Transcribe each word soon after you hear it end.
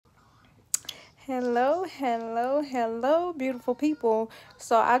Hello, hello, hello, beautiful people.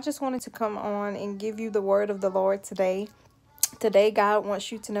 So, I just wanted to come on and give you the word of the Lord today. Today, God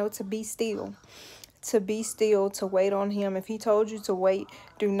wants you to know to be still, to wait on Him. If He told you to wait,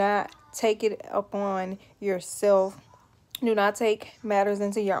 do not take it upon yourself. Do not take matters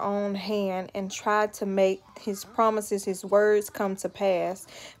into your own hand and try to make His promises, His words come to pass,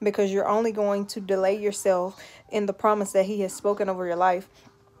 because you're only going to delay yourself in the promise that He has spoken over your life.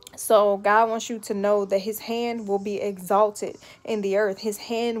 So God wants you to know that His hand will be exalted in the earth. His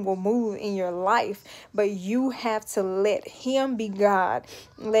hand will move in your life, but you have to let Him be God.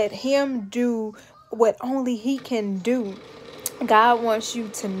 Let Him do what only He can do. God wants you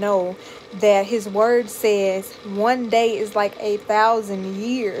to know that His word says one day is like 1,000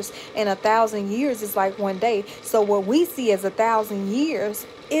 years, and 1,000 years is like one day. So what we see as 1,000 years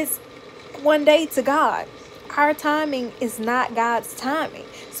is one day to God. Our timing is not God's timing.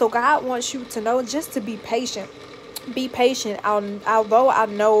 So God wants you to know just to be patient. Be patient. Although I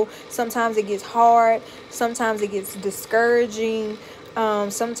know sometimes it gets hard, sometimes it gets discouraging.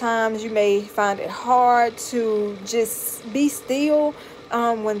 Sometimes you may find it hard to just be still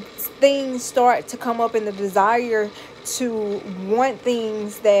when things start to come up in the desire to want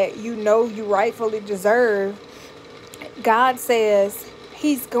things that you know you rightfully deserve. God says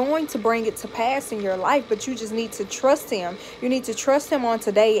He's going to bring it to pass in your life, but you just need to trust Him. You need to trust Him on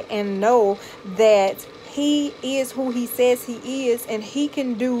today and know that He is who He says He is, and He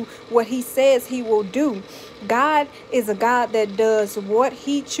can do what He says He will do. God is a God that does what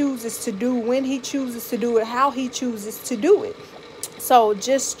He chooses to do, when He chooses to do it, how He chooses to do it. So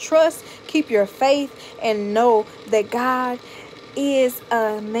just trust, keep your faith, and know that God is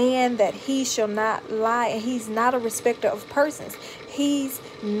a man that He shall not lie, and He's not a respecter of persons. He's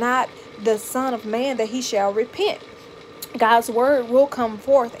not the son of man that He shall repent. God's word will come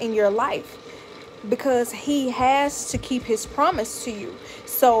forth in your life because He has to keep His promise to you.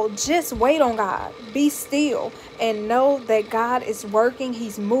 So just wait on God. Be still and know that God is working.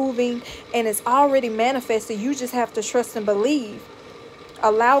 He's moving, and it's already manifested. You just have to trust and believe.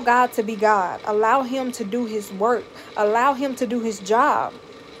 Allow God to be God. Allow Him to do His work. Allow Him to do His job.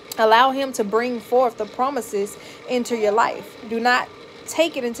 Allow Him to bring forth the promises into your life. Do not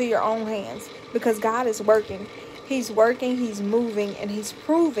take it into your own hands, because God is working. He's working, He's moving, and He's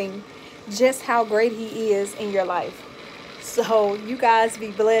proving just how great He is in your life. So you guys be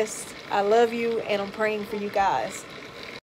blessed. I love you, and I'm praying for you guys.